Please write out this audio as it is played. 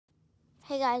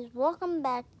Hey guys, welcome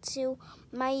back to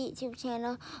my YouTube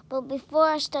channel. But before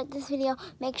I start this video,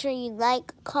 make sure you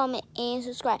like, comment, and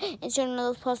subscribe, and turn on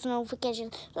those post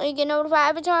notifications so you get notified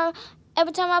every time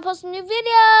I post a new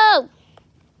video.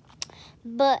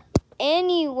 But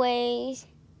anyways,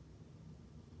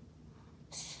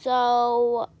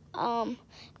 so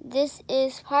this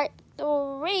is part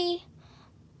 3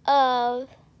 of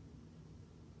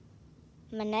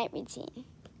my night routine.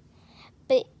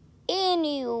 But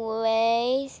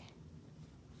anyways,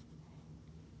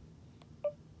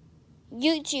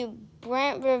 YouTube,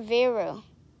 Brent Rivera.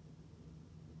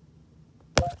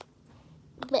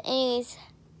 But anyways,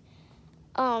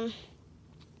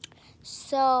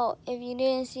 so if you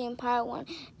didn't see in part 1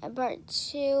 and part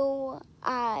 2,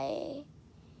 I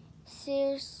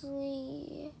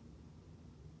seriously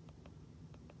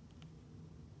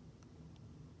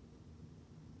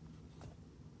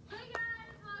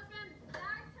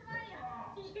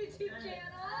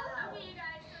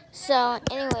So,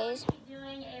 anyways,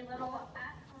 doing a little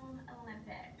at-home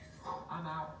Olympics. I'm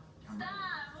out. Stop!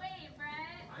 Wait,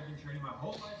 Brett. I've been training my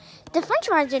whole life. the French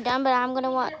fries are done, but I'm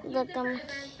gonna let them.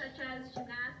 Events such as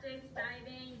gymnastics,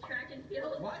 diving, track and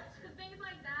field, What? things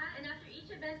like that. And after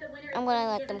each event, the winner I'm gonna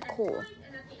is let them given cool. points,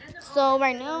 and at the end of So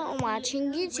right now I'm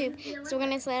watching YouTube. So we're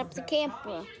gonna set up the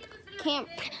camera.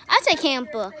 I say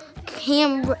camera.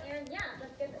 Camera. and yeah,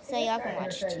 let's get this. So y'all can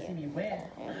watch too.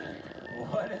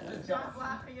 What is this? Stop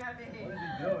laughing at me. What is he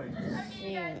doing?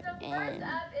 Okay, you guys, so first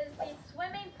up is the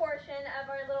swimming portion of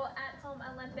our little at-home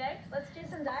Olympics. Let's do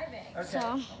some diving. Okay, So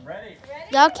I'm ready.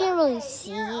 Ready? y'all can't really Okay,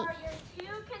 see. Here are your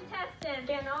two contestants.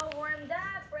 Getting all warmed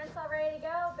up. Brent's all ready to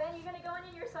go. Ben, you gonna go in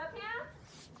your sweatpants?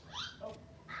 Oh.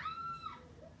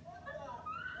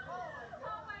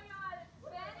 Oh my God,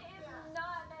 Ben is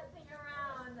not messing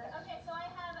around. Okay, so I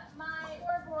have my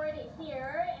scoreboard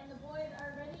here, and the boys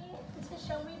are ready to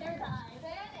show me their dive.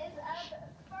 Ben is up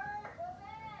first. Go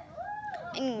Ben!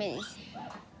 Woo! Anyways,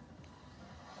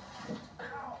 Okay,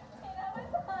 that was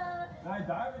Did I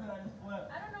dive or did I just flip?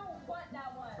 I don't know what that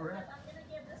was. Really? But I'm gonna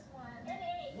give this one an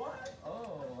 8. What?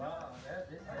 Oh, wow. That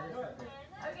is good.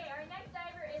 Okay, our next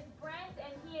diver is Brent,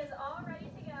 and he is all ready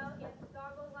to go. He has his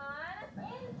goggles on.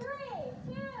 In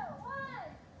 3, 2, 1,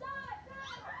 dive,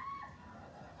 dive!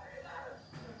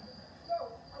 No,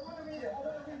 I want to read it.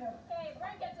 Okay,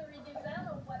 Brent gets a redo because I don't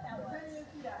know what that was. Okay,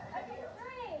 3,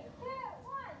 2,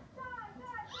 1, dive,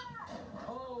 dive, dive!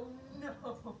 Oh, no.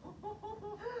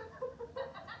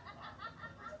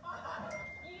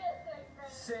 You get 6,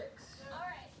 Brent. 6.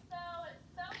 Alright,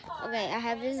 so far. okay, I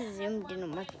have this zoomed in on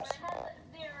my Brent has 0.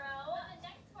 The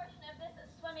next portion of this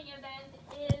swimming event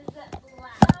is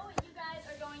lap. So you guys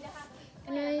are going to have to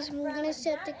swim Anyways, we're from gonna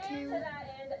set the that end camera. to that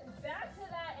end, back to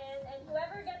that end, and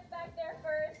whoever gets back there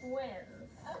first wins.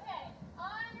 Okay,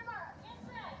 on your mark, get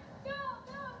set, go,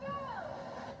 go, go!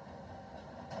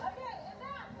 Okay, and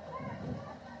back, back.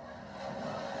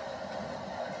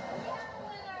 We have a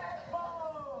winner.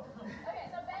 Oh. Okay,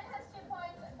 so Ben has 2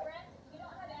 points. Brent, you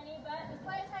don't have any, but there's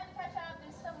plenty of time to catch up.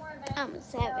 There's some more events. I'm a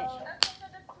savage. Okay, so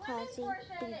the swimming Classy,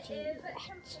 portion bougie, is bitch.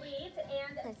 complete,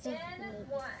 and Classy, Ben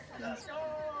bougie. won. Yes. No.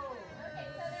 Okay,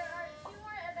 so there are 2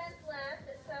 more events left,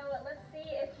 so let's see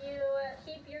if you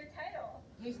keep your title.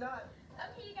 He's not.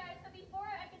 Okay, you guys, so before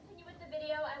I continue with the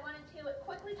video, I wanted to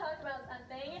quickly talk about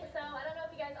something. So I don't know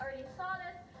if you guys already saw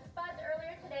this, but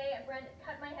earlier today, Brent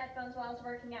cut my headphones while I was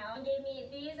working out and gave me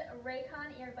these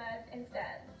Raycon earbuds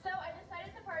instead. So I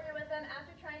decided to partner with them after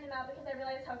trying them out because I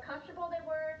realized how comfortable they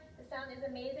were, the sound is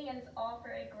amazing, and it's all for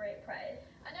a great price.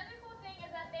 Another cool thing is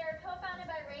that they are co-founded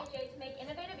by Ray J to make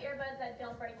innovative earbuds that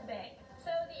don't break the bank. So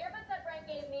the earbuds that Brent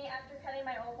gave me after cutting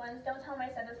my old ones, don't tell him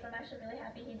I said this, but I'm actually really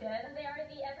happy he did. They are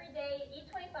the everyday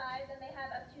E25s, and they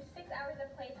have up to 6 hours of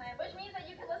playtime, which means that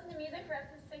you can listen to music for up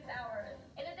to 6 hours.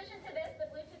 In addition to this, the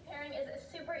Bluetooth pairing is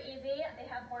super easy. They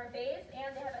have more bass,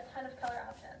 and they have a ton of color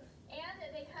options. And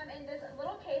they come in this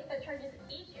little case that charges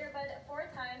each earbud 4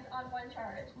 times on 1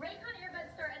 charge. Raycon earbuds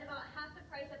start at about half the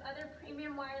price of other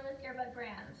premium wireless earbud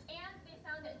brands. And they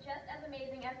sound just as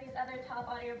amazing as these other top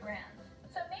audio brands.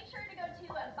 So make sure to go to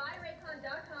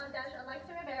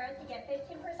buyraycon.com/Alexa Rivera to get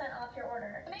 15% off your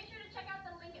order. Make sure to check out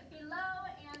the link below,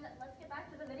 and let's get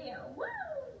back to the video. Woo!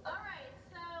 Alright,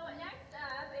 so next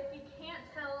up, if you can't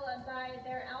tell by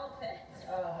their outfits,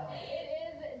 it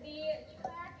is the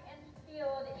track and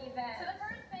field event. So the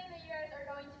first thing that you guys are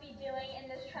going to be doing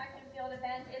in this track and field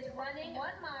event is running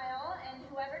 1 mile, and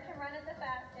whoever can run it the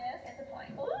fastest gets a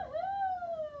point. Woohoo!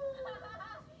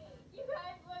 You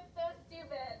guys look so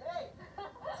stupid. Hey.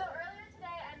 So earlier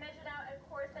today, I measured out a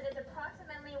course that is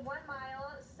approximately 1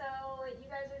 mile, so you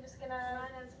guys are just gonna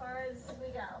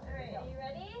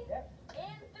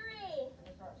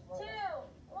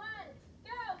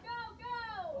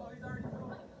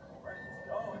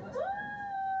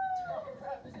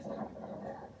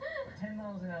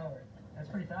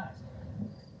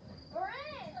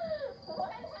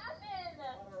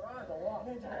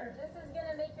This is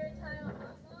gonna make your time a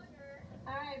lot longer.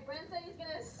 All right, Brent said he's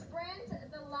gonna sprint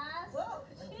the last. Whoa!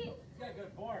 Jeez. He's got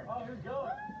good form. Oh, he's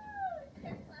going.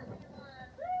 Woo!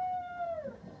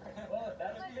 Well,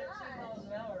 that would Oh my be at 2 gosh. miles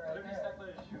an hour right there. Stuck with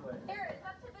his shoelace. Here, it's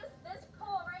up to this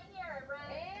pole right here,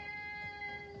 Brent.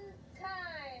 And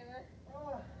time.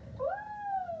 Oh, Woo!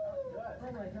 good.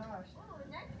 Oh my gosh. Oh,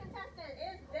 next contestant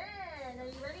is Ben. Are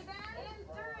you ready, Ben? In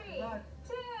 3, God.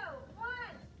 2, 1,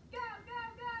 go, go,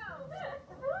 go!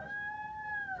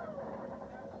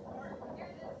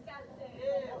 You're disgusting.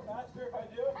 Yeah, faster if I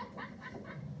do.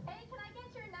 Hey, can I get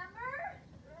your number?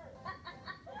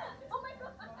 Oh my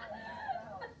god.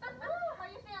 How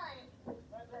are you feeling?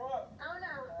 I throw up. Oh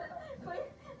no.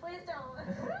 Please don't.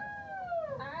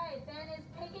 Alright, Ben is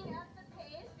picking up the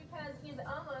pace because he's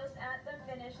almost at the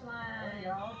finish line. There you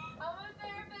go. Almost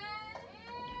there, Ben.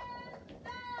 And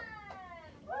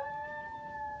Ben. Woo!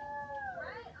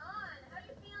 Right on. How are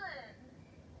you feeling?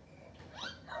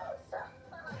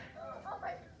 Oh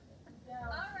my.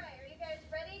 Alright, are you guys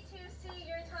ready to see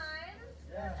your times?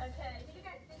 Yeah. Okay, did you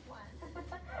guys think one?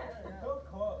 So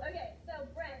close. Okay, so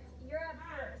Brent, you're up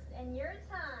first, and your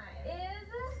time is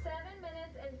 7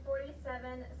 minutes and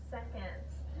 47 seconds.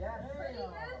 Yes. Pretty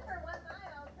good for 1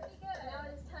 mile, pretty good. Now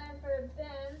it's time for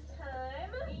Ben's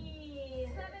time.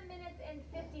 7 minutes and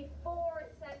 54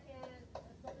 seconds. 10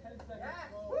 seconds Yes.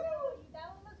 slow. Woo! That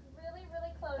one was really,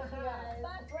 really close, you guys.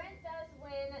 But Brent does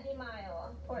win the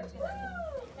mile, unfortunately.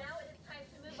 Now it is time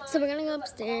to move on. So we're gonna go to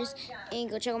upstairs long jump. and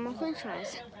go check out my french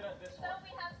fries. So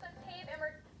we have some tape and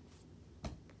we're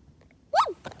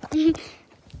Woo!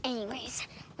 Anyways,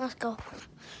 let's go.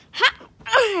 Ha!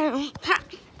 Ha! Ha!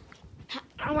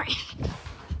 All right.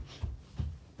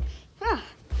 Huh.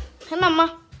 Hey,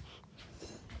 Mama.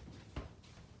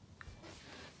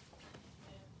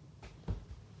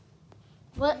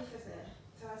 What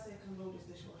Ty said come load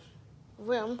this dishwasher.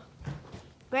 room?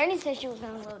 Granny said she was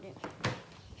gonna load it.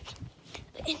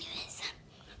 But anyways.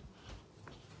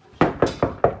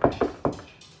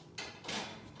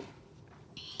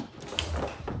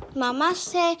 Mama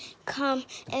said come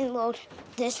and load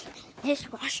this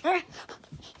dishwasher.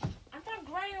 I thought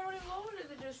Granny already loaded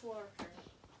the dishwasher.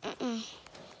 Mm-mm.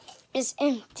 It's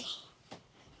empty.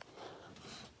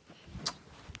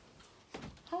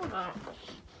 Hold on.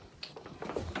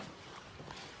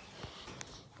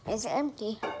 It's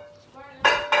empty.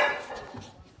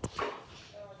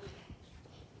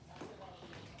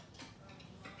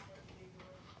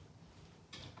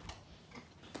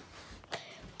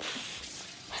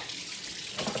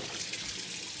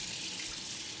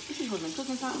 She was been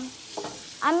cooking something?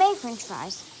 I made french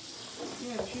fries.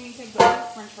 Yeah, but she ain't take the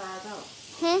old french fries out.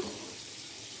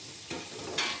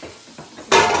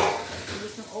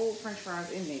 There's some old french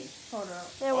fries in there. Hold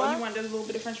up. There All what? you want is a little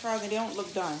bit of french fries and they don't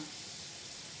look done.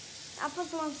 I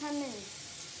put them on 10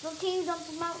 minutes. Look, can you dump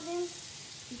them out then?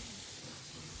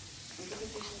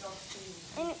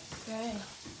 Any- Okay.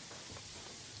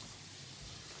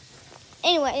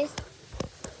 Anyways,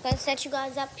 gonna set you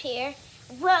guys up here.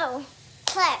 Row,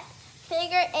 clap,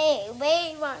 figure eight,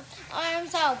 wave one,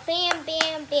 arms out, bam,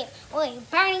 bam, bam. Wait,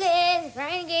 renegades,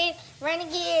 renegades,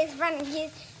 renegades,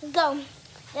 renegades, go.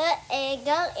 Go,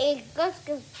 go,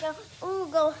 go, ooh,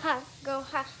 go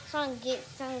high, song get,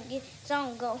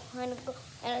 go, honey, go,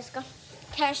 and let's go.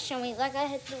 Cash show me like I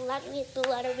hit the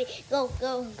lottery, go,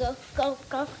 go, go, go,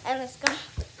 go, and let's go.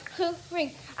 Who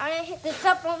ring? I done hit the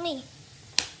top on me.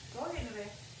 Go ahead, in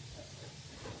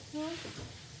there.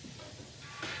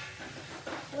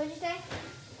 What'd you say?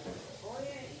 Go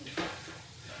ahead.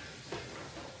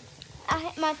 I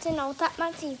hit my tin on top of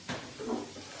my teeth.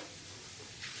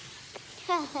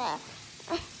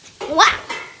 What?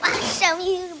 Show me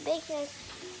you big thing.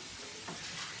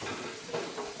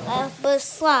 But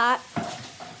slot.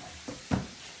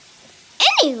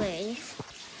 Anyways.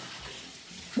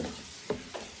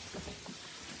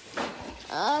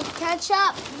 Catch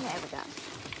up. There we go.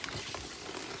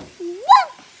 What?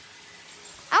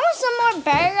 I want some more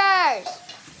burgers.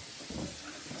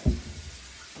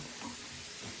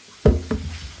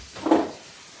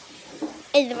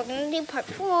 And then we're going to do part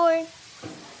 4.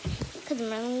 Because I'm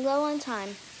running low on time.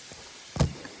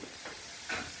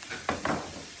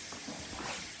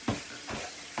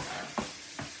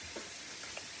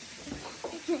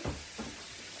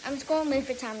 I'm just going to wait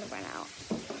for time to run out.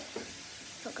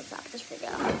 So I can stop this video.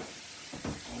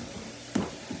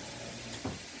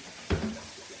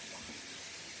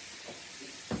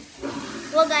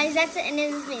 Well guys, that's the end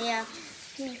of this video.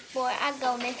 Before I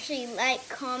go, make sure you like,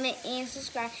 comment, and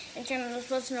subscribe, and turn on those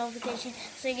post notifications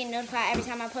so you get notified every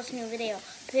time I post a new video.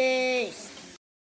 Peace.